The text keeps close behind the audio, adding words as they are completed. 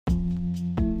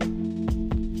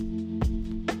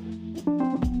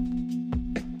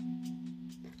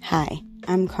Hi,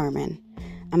 I'm Carmen.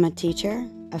 I'm a teacher,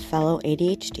 a fellow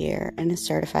ADHDer, and a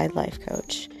certified life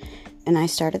coach. And I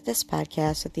started this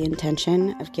podcast with the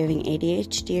intention of giving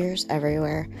ADHDers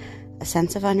everywhere a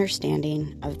sense of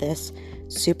understanding of this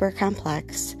super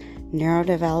complex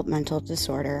neurodevelopmental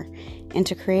disorder and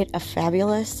to create a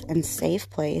fabulous and safe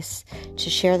place to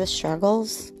share the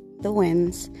struggles, the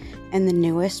wins, and the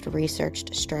newest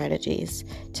researched strategies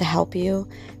to help you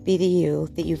be the you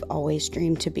that you've always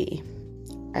dreamed to be.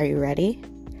 Are you ready?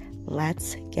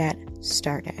 Let's get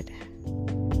started.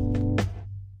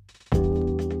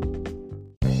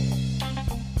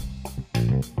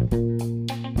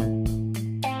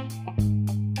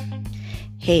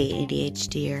 Hey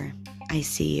ADHDer, I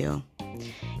see you.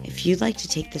 If you'd like to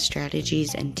take the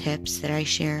strategies and tips that I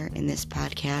share in this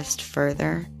podcast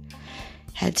further,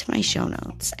 head to my show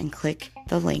notes and click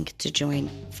the link to join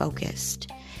Focused.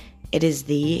 It is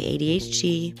the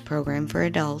ADHD program for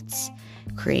adults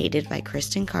created by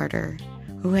Kristen Carter,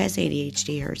 who has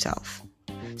ADHD herself.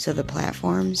 So the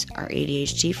platforms are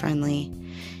ADHD friendly,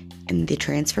 and the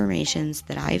transformations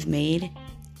that I've made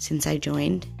since I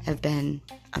joined have been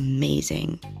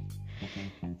amazing.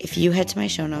 If you head to my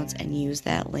show notes and use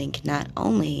that link, not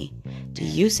only do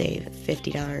you save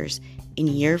 $50 in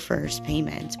your first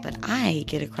payment, but I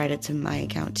get a credit to my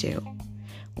account too.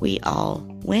 We all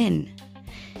win.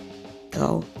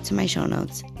 Go to my show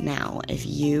notes now if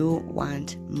you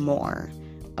want more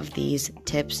of these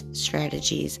tips,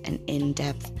 strategies, and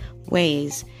in-depth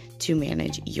ways to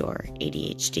manage your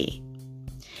ADHD.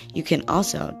 You can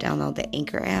also download the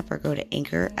Anchor app or go to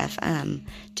Anchor FM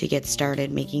to get started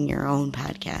making your own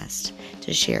podcast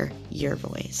to share your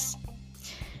voice.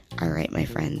 All right, my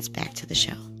friends, back to the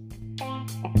show.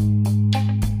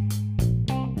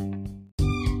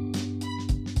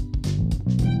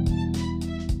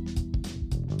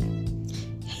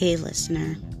 Hey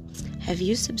listener, have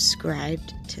you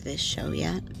subscribed to this show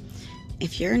yet?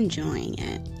 If you're enjoying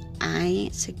it,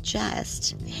 I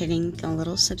suggest hitting the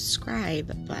little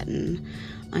subscribe button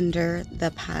under the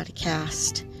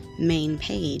podcast main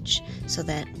page so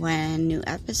that when new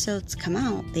episodes come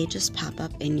out, they just pop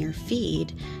up in your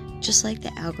feed, just like the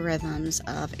algorithms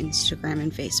of Instagram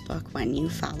and Facebook when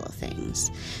you follow things.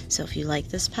 So if you like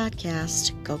this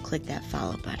podcast, go click that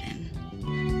follow button.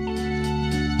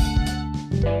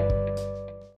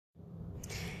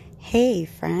 Hey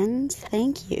friends,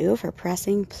 thank you for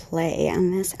pressing play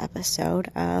on this episode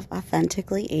of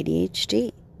Authentically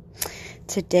ADHD.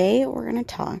 Today we're going to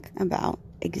talk about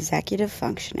executive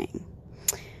functioning.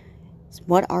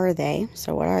 What are they?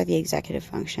 So what are the executive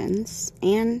functions?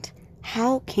 And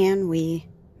how can we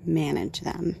manage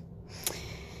them?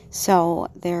 So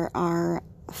there are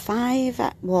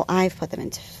I've put them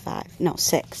into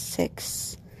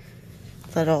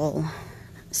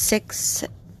six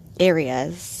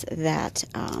areas that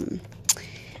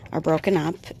are broken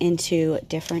up into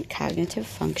different cognitive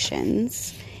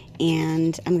functions,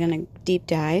 and I'm going to deep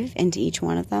dive into each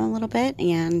one of them a little bit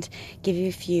and give you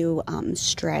a few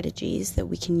strategies that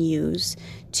we can use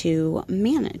to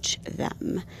manage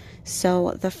them.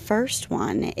 So the first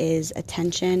one is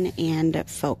attention and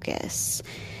focus.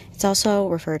 It's also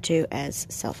referred to as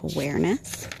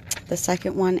self-awareness. The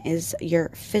second one is your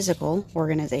physical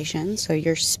organization, so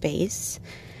your space.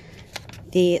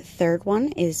 The third one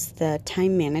is the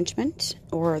time management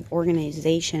or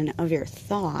organization of your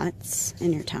thoughts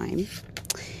and your time.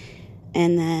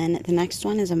 And then the next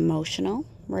one is emotional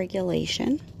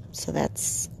regulation. So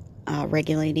that's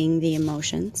regulating the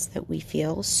emotions that we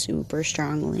feel super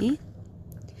strongly.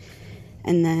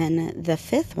 And then the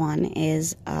fifth one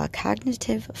is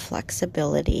cognitive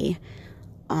flexibility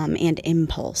and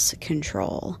impulse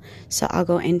control. So I'll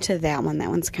go into that one. That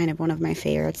one's kind of one of my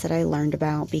favorites that I learned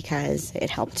about because it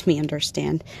helped me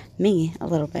understand me a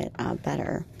little bit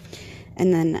better.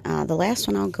 And then the last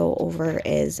one I'll go over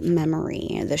is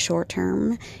memory, the short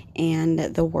term and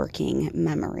the working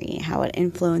memory, how it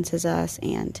influences us,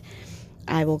 and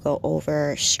I will go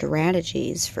over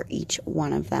strategies for each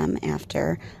one of them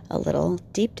after a little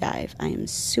deep dive. I am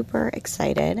super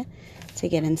excited to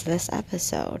get into this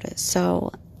episode.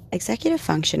 So executive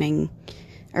functions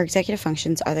are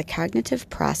the cognitive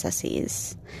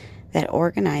processes that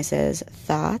organizes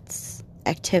thoughts,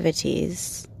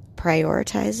 activities,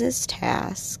 prioritizes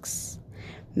tasks,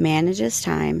 manages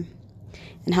time,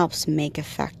 and helps make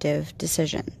effective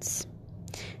decisions.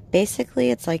 Basically,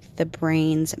 it's like the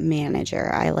brain's manager.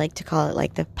 I like to call it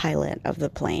like the pilot of the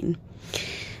plane.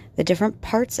 The different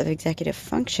parts of executive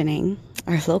functioning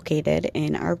are located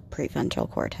in our prefrontal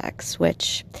cortex,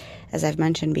 which, as I've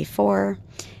mentioned before,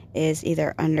 is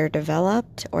either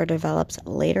underdeveloped or develops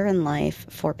later in life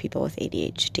for people with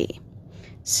ADHD.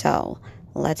 So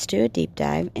let's do a deep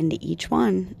dive into each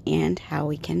one and how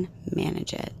we can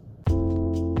manage it.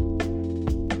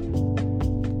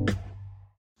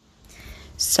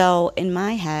 So in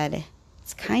my head,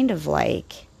 it's kind of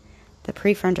like the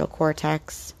prefrontal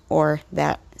cortex, or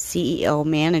that CEO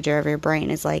manager of your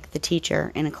brain, is like the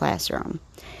teacher in a classroom.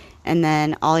 And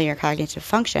then all your cognitive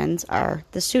functions are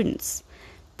the students.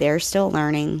 They're still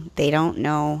learning. They don't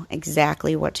know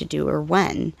exactly what to do or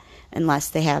when unless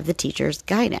they have the teacher's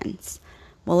guidance.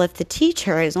 Well, if the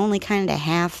teacher is only kind of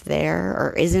half there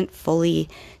or isn't fully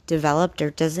developed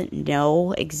or doesn't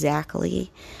know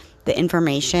exactly the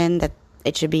information that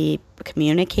it should be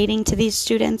communicating to these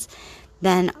students,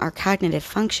 then our cognitive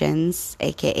functions,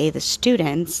 aka the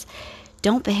students,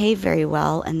 don't behave very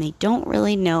well, and they don't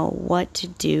really know what to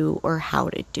do or how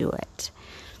to do it.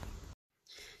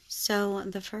 So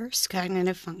the first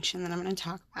cognitive function that I'm going to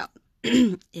talk about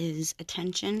is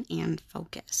attention and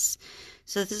focus.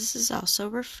 So this is also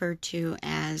referred to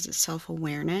as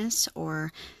self-awareness,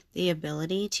 or the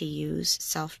ability to use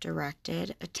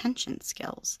self-directed attention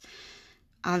skills.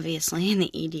 Obviously, in the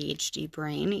ADHD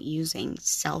brain, using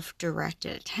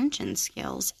self-directed attention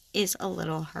skills is a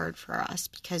little hard for us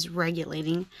because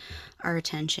regulating our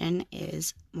attention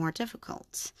is more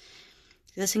difficult.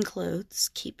 This includes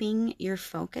keeping your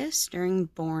focus during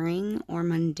boring or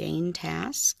mundane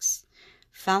tasks,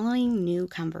 following new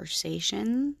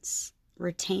conversations,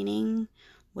 retaining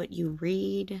what you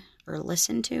read or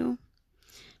listen to,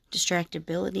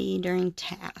 distractibility during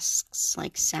tasks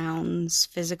like sounds,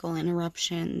 physical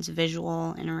interruptions,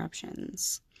 visual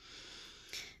interruptions.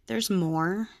 There's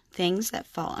more things that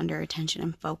fall under attention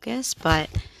and focus, but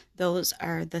those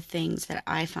are the things that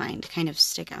I find kind of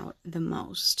stick out the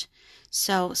most.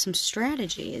 So some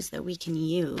strategies that we can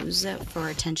use for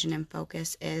attention and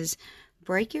focus is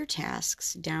break your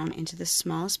tasks down into the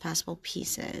smallest possible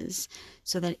pieces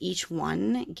so that each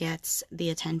one gets the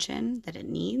attention that it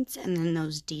needs, and then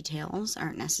those details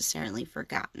aren't necessarily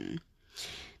forgotten.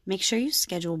 Make sure you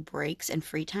schedule breaks and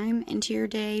free time into your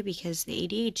day, because the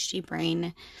ADHD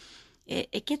brain,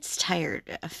 it gets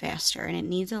tired faster and it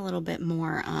needs a little bit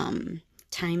more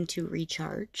time to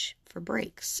recharge for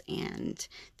breaks and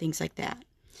things like that.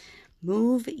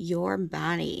 Move your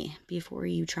body before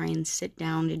you try and sit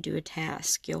down to do a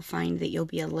task. You'll find that you'll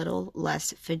be a little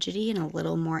less fidgety and a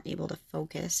little more able to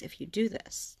focus if you do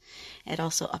this. It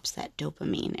also ups that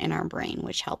dopamine in our brain,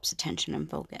 which helps attention and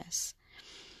focus.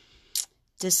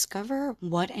 Discover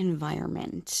what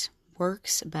environment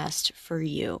works best for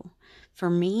you.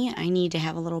 For me, I need to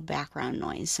have a little background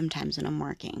noise sometimes when I'm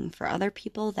working. For other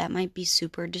people, that might be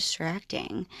super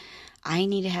distracting. I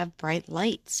need to have bright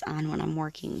lights on when I'm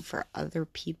working. For other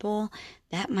people,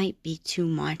 that might be too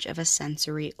much of a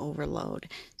sensory overload.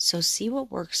 So see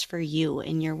what works for you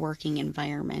in your working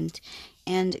environment.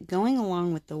 And going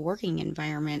along with the working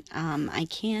environment, I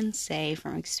can say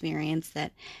from experience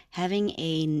that having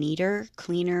a neater,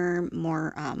 cleaner,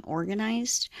 more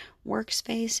organized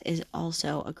workspace is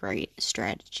also a great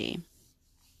strategy.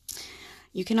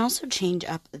 You can also change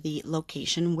up the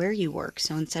location where you work.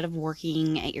 So instead of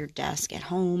working at your desk at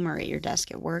home or at your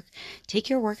desk at work, take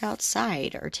your work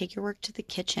outside, or take your work to the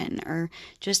kitchen, or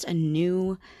just a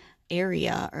new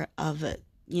area of,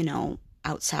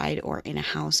 outside or in a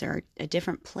house or a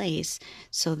different place,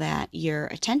 so that your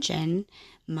attention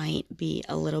might be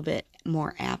a little bit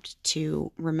more apt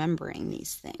to remembering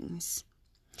these things.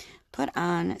 Put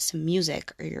on some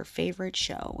music or your favorite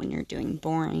show when you're doing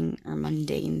boring or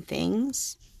mundane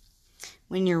things.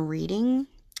 When you're reading,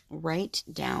 write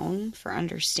down for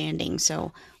understanding.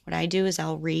 So what I do is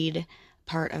I'll read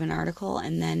part of an article,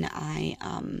 and then I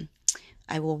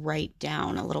will write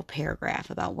down a little paragraph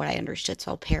about what I understood.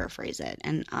 So I'll paraphrase it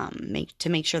and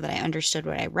make sure that I understood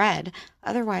what I read.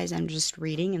 Otherwise, I'm just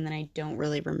reading and then I don't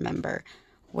really remember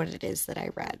what it is that I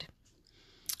read.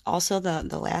 Also,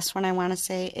 the last one I want to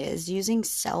say is using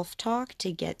self-talk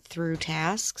to get through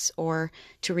tasks, or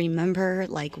to remember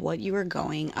like what you were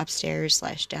going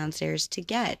upstairs/downstairs to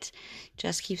get.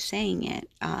 Just keep saying it.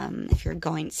 If you're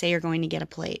going to get a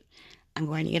plate, I'm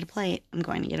going to get a plate, I'm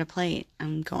going to get a plate,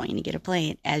 I'm going to get a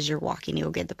plate, as you're walking to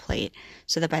go get the plate,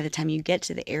 so that by the time you get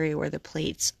to the area where the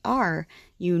plates are,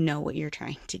 you know what you're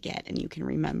trying to get and you can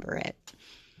remember it.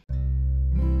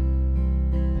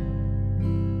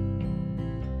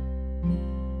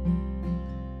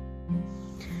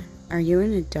 Are you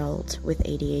an adult with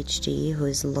ADHD who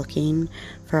is looking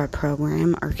for a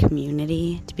program or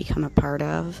community to become a part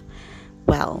of?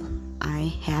 Well,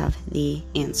 I have the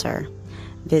answer.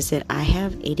 Visit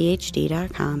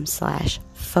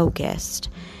IHaveADHD.com/focused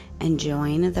and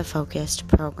join the Focused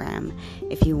program.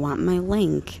 If you want my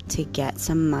link to get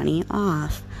some money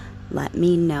off, let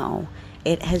me know.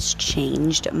 It has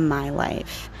changed my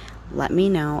life. Let me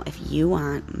know if you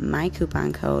want my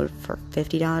coupon code for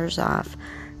 $50 off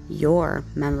your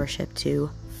membership to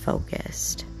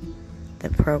Focused, the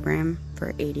program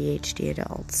for ADHD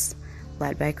adults,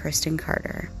 led by Kristen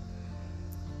Carter.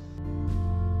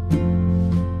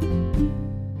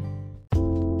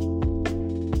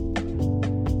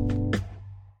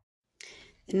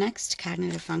 The next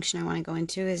cognitive function I want to go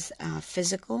into is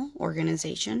physical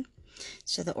organization.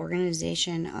 So the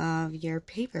organization of your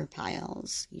paper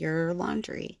piles, your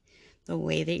laundry, the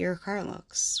way that your car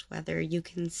looks, whether you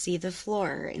can see the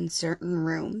floor in certain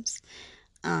rooms,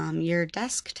 your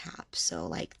desktop, so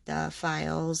like the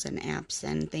files and apps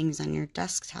and things on your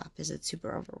desktop, is it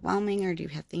super overwhelming, or do you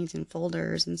have things in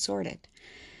folders and sorted?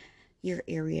 Your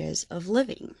areas of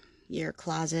living, your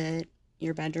closet,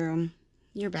 your bedroom,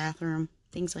 your bathroom,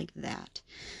 things like that.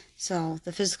 So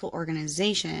the physical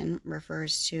organization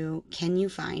refers to, can you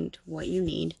find what you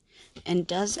need, and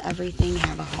does everything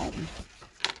have a home?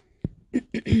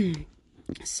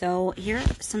 So here are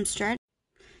some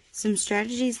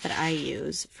strategies that I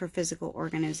use for physical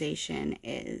organization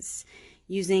is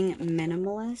using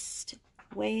minimalist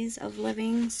ways of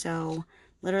living. So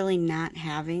literally not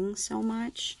having so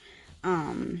much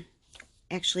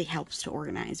actually helps to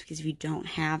organize, because if you don't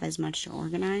have as much to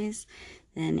organize,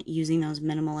 then using those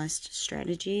minimalist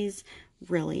strategies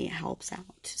really helps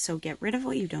out. So get rid of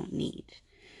what you don't need.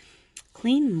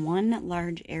 Clean one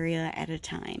large area at a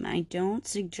time. I don't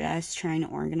suggest trying to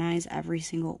organize every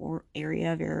single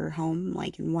area of your home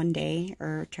like in one day,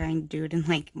 or trying to do it in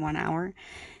like 1 hour.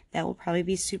 That will probably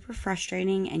be super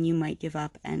frustrating and you might give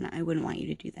up, and I wouldn't want you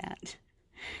to do that.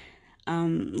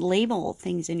 Label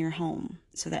things in your home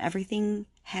so that everything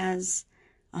has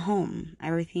a home,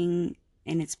 everything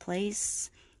in its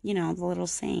place, the little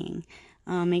saying.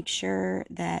 Make sure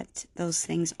that those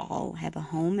things all have a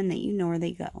home and that you know where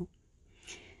they go.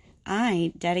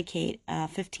 I dedicate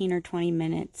 15 or 20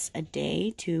 minutes a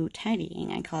day to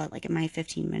tidying. I call it like my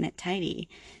 15-minute tidy,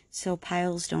 so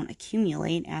piles don't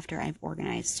accumulate after I've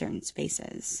organized certain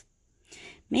spaces.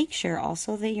 Make sure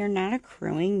also that you're not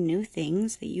accruing new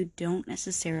things that you don't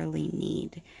necessarily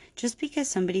need. Just because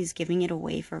somebody's giving it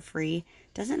away for free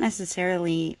doesn't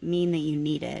necessarily mean that you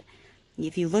need it.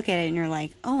 If you look at it and you're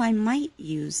like, oh, I might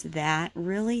use that,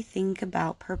 really think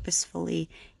about purposefully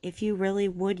if you really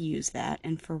would use that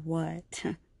and for what.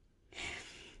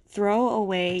 Throw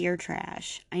away your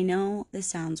trash. I know this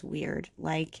sounds weird,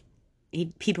 like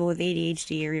people with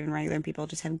ADHD or even regular people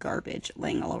just have garbage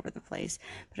laying all over the place.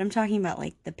 But I'm talking about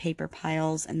like the paper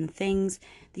piles and the things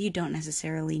that you don't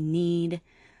necessarily need.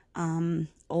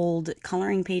 Old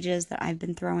coloring pages that I've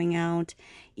been throwing out.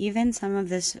 Even some of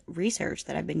this research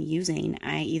that I've been using,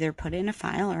 I either put it in a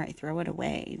file or I throw it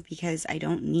away because I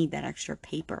don't need that extra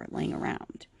paper laying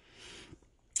around.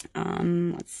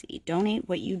 Let's see, donate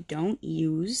what you don't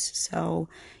use. So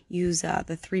use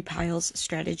the 3 piles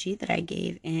strategy that I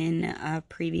gave in a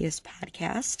previous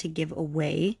podcast to give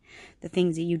away the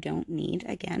things that you don't need.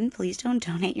 Again, please don't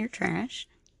donate your trash.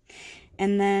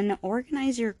 And then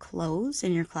organize your clothes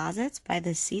in your closets by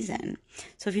the season.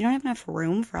 So if you don't have enough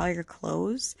room for all your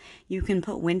clothes, you can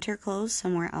put winter clothes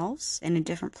somewhere else in a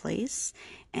different place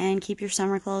and keep your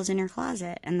summer clothes in your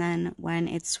closet. And then when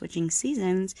it's switching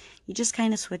seasons, you just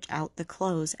kind of switch out the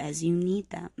clothes as you need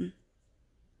them.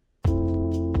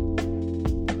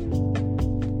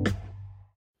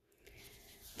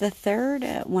 The third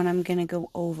one I'm going to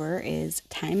go over is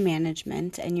time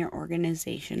management and your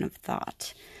organization of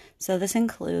thought. So this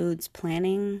includes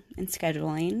planning and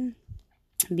scheduling,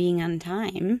 being on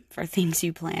time for things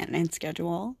you plan and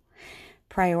schedule,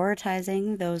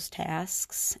 prioritizing those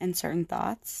tasks and certain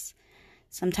thoughts.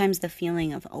 Sometimes the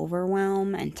feeling of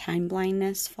overwhelm and time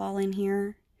blindness fall in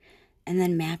here. And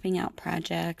then mapping out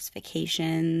projects,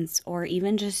 vacations, or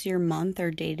even just your month or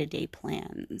day-to-day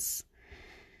plans.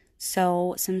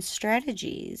 So some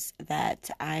strategies that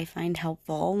I find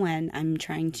helpful when I'm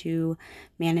trying to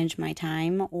manage my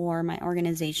time or my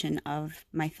organization of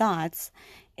my thoughts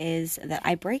is that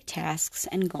I break tasks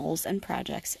and goals and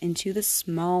projects into the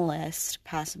smallest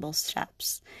possible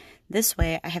steps. This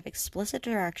way I have explicit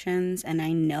directions and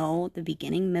I know the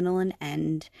beginning, middle, and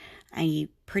end. I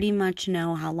pretty much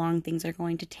know how long things are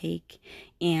going to take,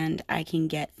 and I can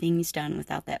get things done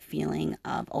without that feeling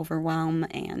of overwhelm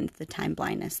and the time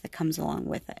blindness that comes along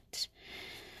with it.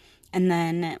 And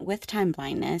then with time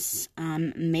blindness,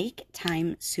 make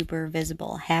time super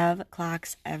visible. Have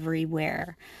clocks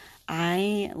everywhere.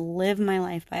 I live my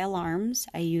life by alarms.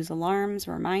 I use alarms,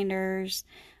 reminders,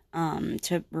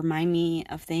 to remind me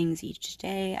of things each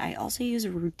day. I also use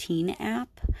a routine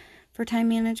app for time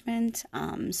management,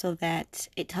 so that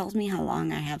it tells me how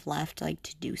long I have left, like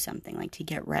to do something, like to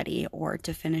get ready or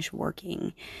to finish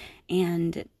working.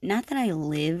 And not that I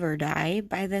live or die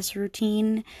by this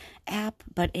routine app,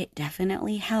 but it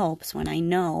definitely helps when I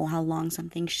know how long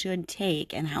something should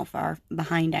take and how far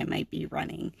behind I might be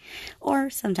running, or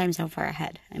sometimes how far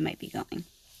ahead I might be going.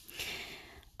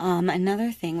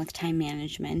 Another thing with time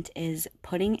management is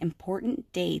putting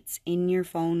important dates in your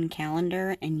phone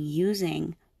calendar and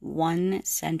using one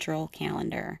central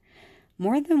calendar.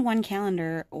 More than one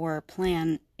calendar or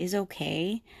plan is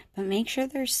okay, but make sure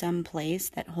there's some place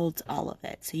that holds all of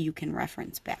it so you can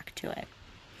reference back to it.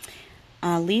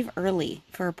 Leave early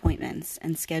for appointments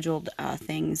and scheduled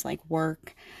things like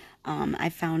work. I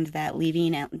found that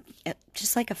leaving at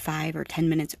just like a 5 or 10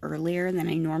 minutes earlier than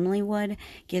I normally would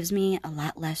gives me a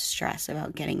lot less stress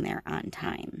about getting there on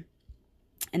time.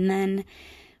 And then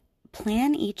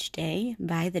plan each day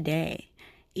by the day.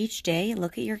 Each day,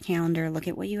 look at your calendar, look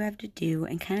at what you have to do,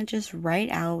 and kind of just write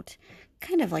out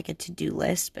kind of like a to-do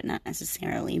list, but not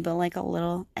necessarily, but like a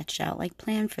little etched out like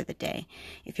plan for the day.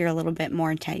 If you're a little bit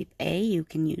more type A, you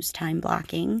can use time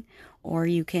blocking, or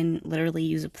you can literally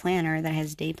use a planner that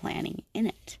has day planning in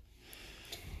it.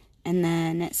 And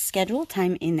then schedule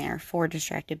time in there for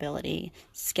distractibility,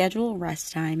 schedule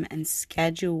rest time, and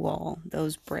schedule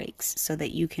those breaks so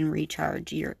that you can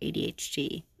recharge your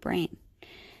ADHD brain.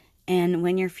 And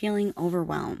when you're feeling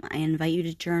overwhelmed, I invite you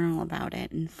to journal about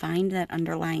it and find that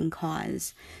underlying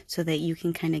cause so that you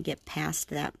can kind of get past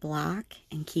that block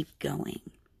and keep going.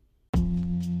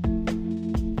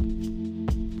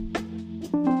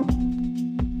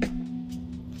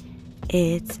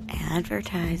 It's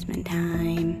advertisement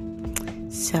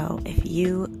time. So if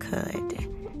you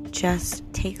could just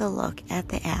take a look at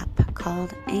the app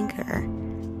called Anchor,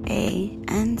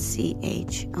 ANCHOR.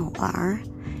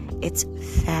 It's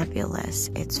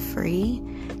fabulous. It's free,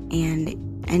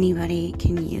 and anybody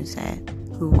can use it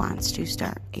who wants to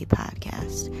start a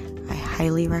podcast. I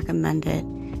highly recommend it.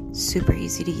 Super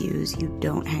easy to use. You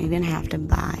don't even have to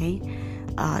buy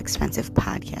expensive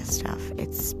podcast stuff.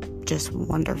 It's just a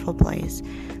wonderful place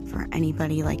for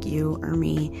anybody like you or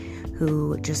me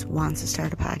who just wants to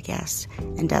start a podcast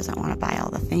and doesn't want to buy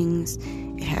all the things.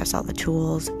 It has all the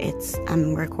tools.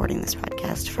 I'm recording this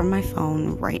podcast from my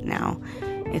phone right now.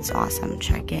 It's awesome.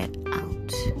 Check it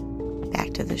out.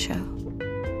 Back to the show.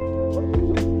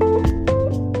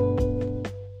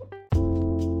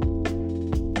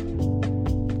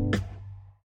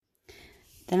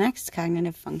 The next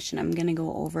cognitive function I'm going to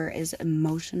go over is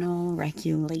emotional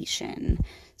regulation.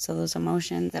 So those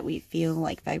emotions that we feel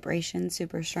like vibrations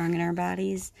super strong in our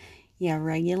bodies,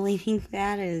 regulating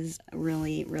that is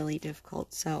really, really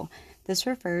difficult. So this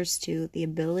refers to the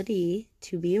ability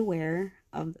to be aware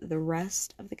of the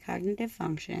rest of the cognitive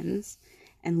functions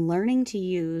and learning to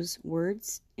use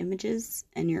words, images,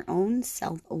 and your own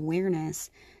self-awareness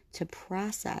to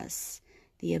process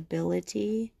the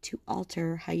ability to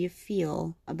alter how you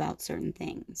feel about certain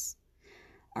things.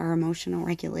 Our emotional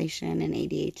regulation in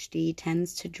ADHD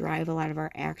tends to drive a lot of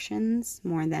our actions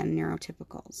more than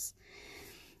neurotypicals.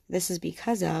 This is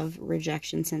because of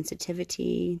rejection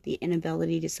sensitivity, the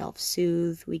inability to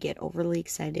self-soothe. We get overly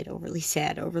excited, overly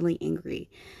sad, overly angry.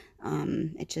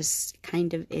 It just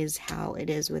kind of is how it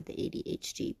is with the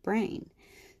ADHD brain.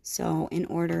 So in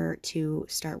order to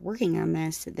start working on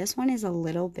this one is a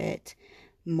little bit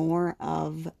more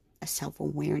of a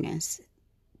self-awareness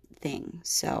thing.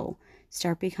 So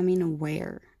start becoming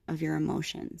aware of your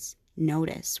emotions.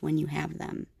 Notice when you have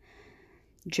them.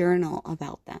 Journal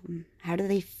about them. How do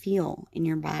they feel in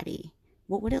your body?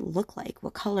 What would it look like?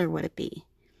 What color would it be?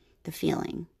 The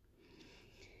feeling.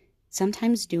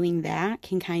 Sometimes doing that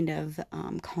can kind of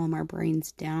calm our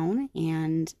brains down,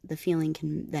 and the feeling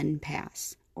can then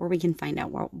pass. Or we can find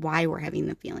out why we're having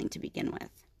the feeling to begin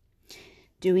with.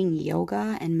 Doing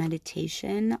yoga and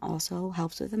meditation also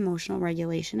helps with emotional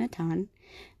regulation a ton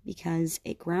because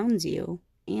it grounds you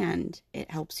and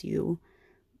it helps you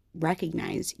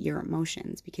recognize your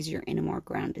emotions because you're in a more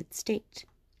grounded state.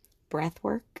 Breath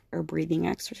work or breathing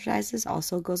exercises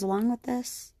also goes along with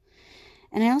this.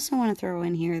 And I also want to throw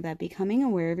in here that becoming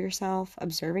aware of yourself,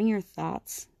 observing your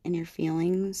thoughts and your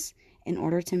feelings in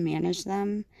order to manage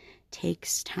them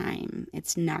takes time.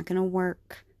 It's not going to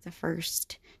work the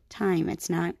first time. It's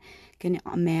not going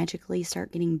to magically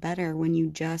start getting better when you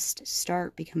just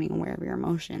start becoming aware of your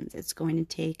emotions. It's going to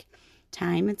take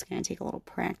time. It's going to take a little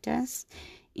practice.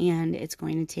 And it's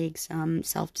going to take some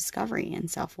self-discovery and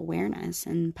self-awareness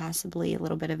and possibly a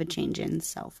little bit of a change in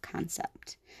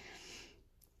self-concept.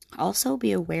 Also,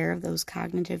 be aware of those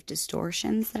cognitive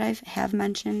distortions that I have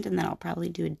mentioned, and that I'll probably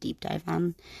do a deep dive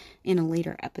on in a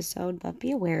later episode. But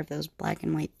be aware of those black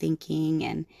and white thinking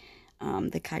and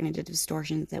the cognitive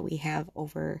distortions that we have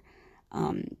over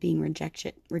being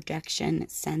rejection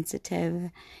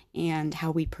sensitive, and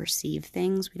how we perceive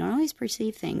things. We don't always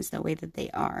perceive things the way that they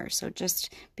are. So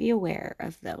just be aware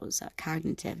of those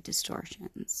cognitive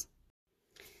distortions.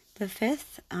 The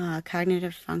fifth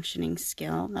cognitive functioning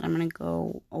skill that I'm going to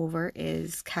go over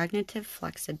is cognitive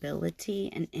flexibility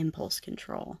and impulse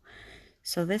control.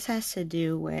 So this has to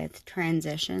do with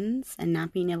transitions and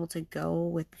not being able to go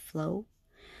with the flow.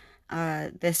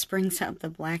 This brings up the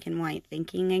black and white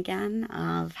thinking again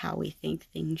of how we think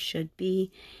things should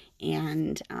be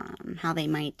and how they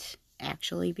might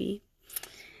actually be.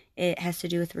 It has to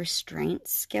do with restraint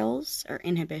skills or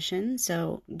inhibition.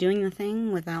 So doing the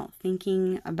thing without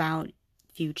thinking about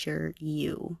future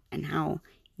you and how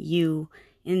you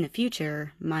in the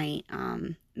future might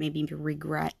maybe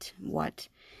regret what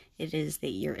it is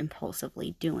that you're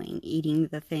impulsively doing. Eating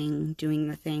the thing, doing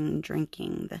the thing,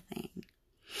 drinking the thing.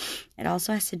 It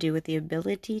also has to do with the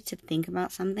ability to think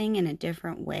about something in a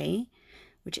different way,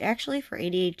 which actually for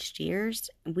ADHDers,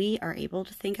 we are able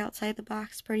to think outside the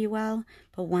box pretty well,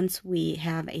 but once we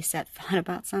have a set thought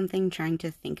about something, trying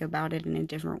to think about it in a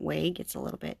different way gets a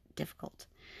little bit difficult.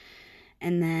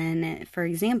 And then, for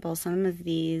example, some of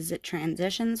these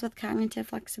transitions with cognitive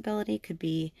flexibility could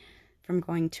be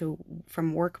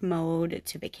from work mode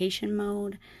to vacation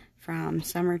mode, from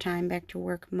summertime back to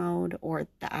work mode, or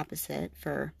the opposite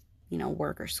for,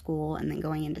 work or school and then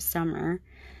going into summer.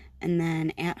 And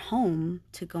then at home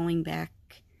to going back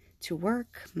to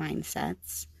work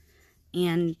mindsets,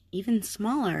 and even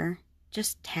smaller,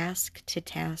 just task to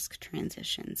task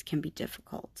transitions can be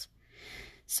difficult.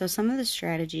 So some of the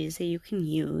strategies that you can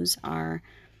use are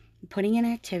putting an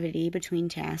activity between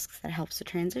tasks that helps the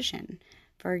transition.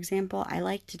 For example, I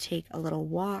like to take a little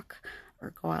walk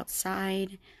or go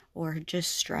outside or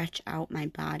just stretch out my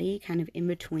body kind of in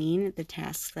between the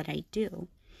tasks that I do.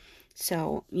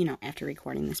 So, after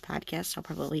recording this podcast, I'll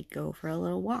probably go for a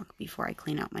little walk before I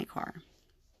clean out my car.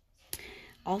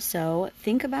 Also,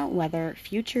 think about whether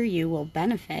future you will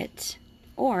benefit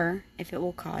or if it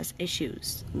will cause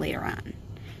issues later on.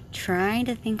 Try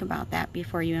to think about that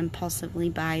before you impulsively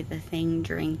buy the thing,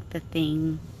 drink the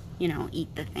thing,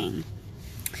 eat the thing.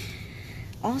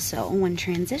 Also, when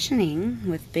transitioning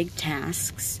with big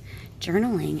tasks,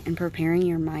 journaling and preparing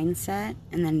your mindset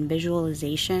and then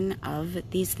visualization of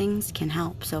these things can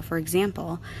help. So, for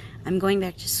example, I'm going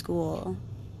back to school,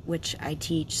 which I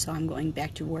teach, so I'm going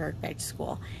back to work, back to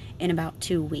school, in about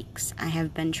 2 weeks. I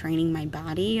have been training my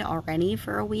body already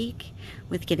for a week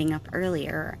with getting up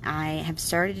earlier. I have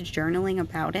started journaling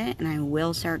about it, and I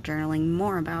will start journaling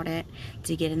more about it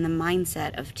to get in the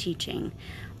mindset of teaching.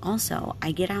 Also,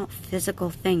 I get out physical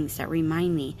things that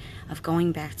remind me of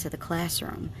going back to the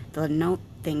classroom, the note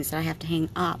things that I have to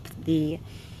hang up, the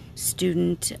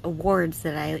student awards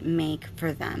that I make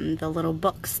for them, the little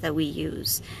books that we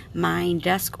use, my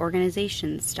desk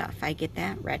organization stuff, I get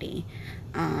that ready.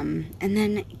 And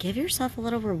then give yourself a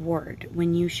little reward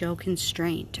when you show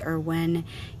constraint or when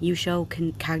you show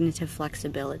cognitive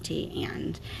flexibility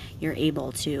and you're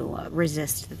able to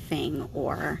resist the thing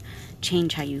or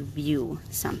change how you view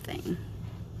something.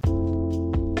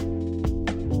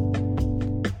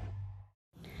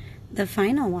 The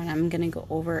final one I'm going to go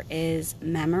over is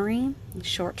memory,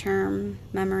 short-term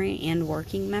memory and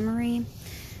working memory.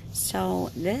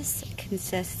 So this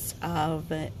consists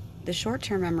of, the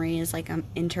short-term memory is like an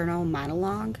internal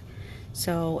monologue.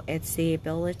 So it's the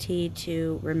ability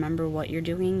to remember what you're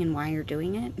doing and why you're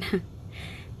doing it.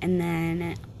 And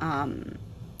then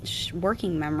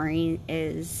working memory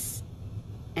is,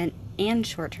 and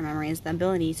short-term memory is the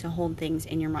ability to hold things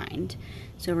in your mind.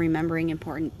 So remembering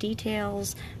important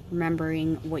details,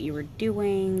 remembering what you were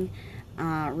doing,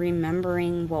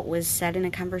 remembering what was said in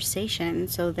a conversation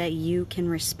so that you can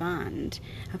respond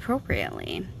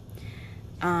appropriately.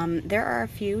 There are a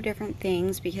few different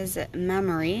things because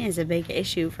memory is a big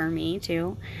issue for me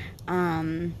too.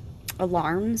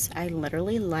 Alarms, I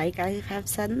have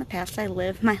said in the past, I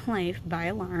live my life by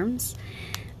alarms.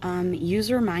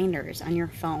 Use reminders on your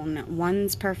phone.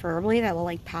 Ones preferably that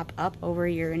will pop up over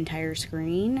your entire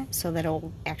screen so that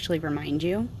it'll actually remind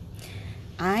you.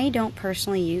 I don't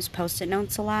personally use Post-it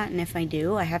notes a lot, and if I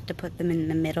do, I have to put them in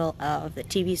the middle of the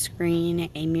TV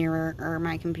screen, a mirror, or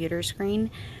my computer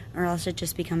screen, or else it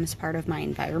just becomes part of my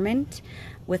environment.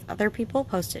 With other people,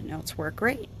 Post-it notes work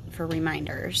great. for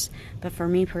reminders, but for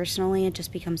me personally, it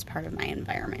just becomes part of my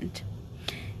environment.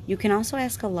 You can also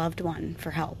ask a loved one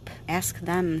for help. Ask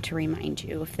them to remind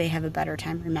you if they have a better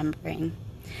time remembering.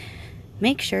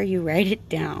 Make sure you write it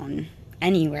down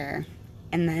anywhere,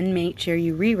 and then make sure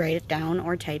you rewrite it down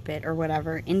or type it or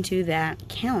whatever into that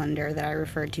calendar that I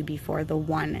referred to before, the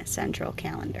one central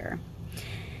calendar.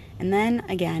 And then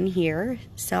again here,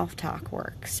 self-talk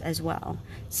works as well.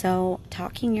 So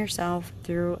talking yourself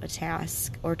through a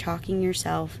task or talking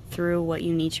yourself through what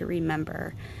you need to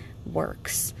remember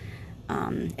works.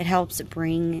 It helps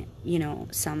bring,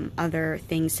 some other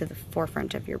things to the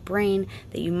forefront of your brain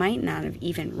that you might not have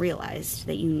even realized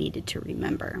that you needed to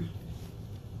remember.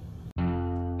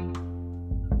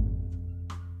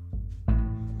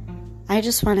 I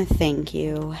just want to thank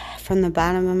you from the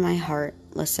bottom of my heart,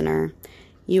 listener.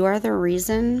 You are the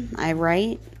reason I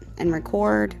write and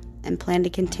record and plan to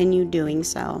continue doing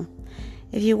so.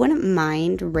 If you wouldn't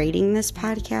mind rating this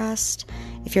podcast,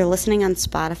 if you're listening on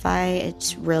Spotify,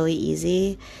 it's really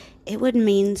easy. It would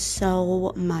mean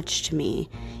so much to me.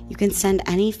 You can send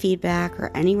any feedback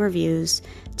or any reviews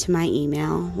to my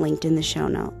email linked in the show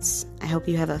notes. I hope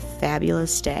you have a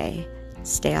fabulous day.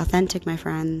 Stay authentic, my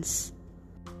friends.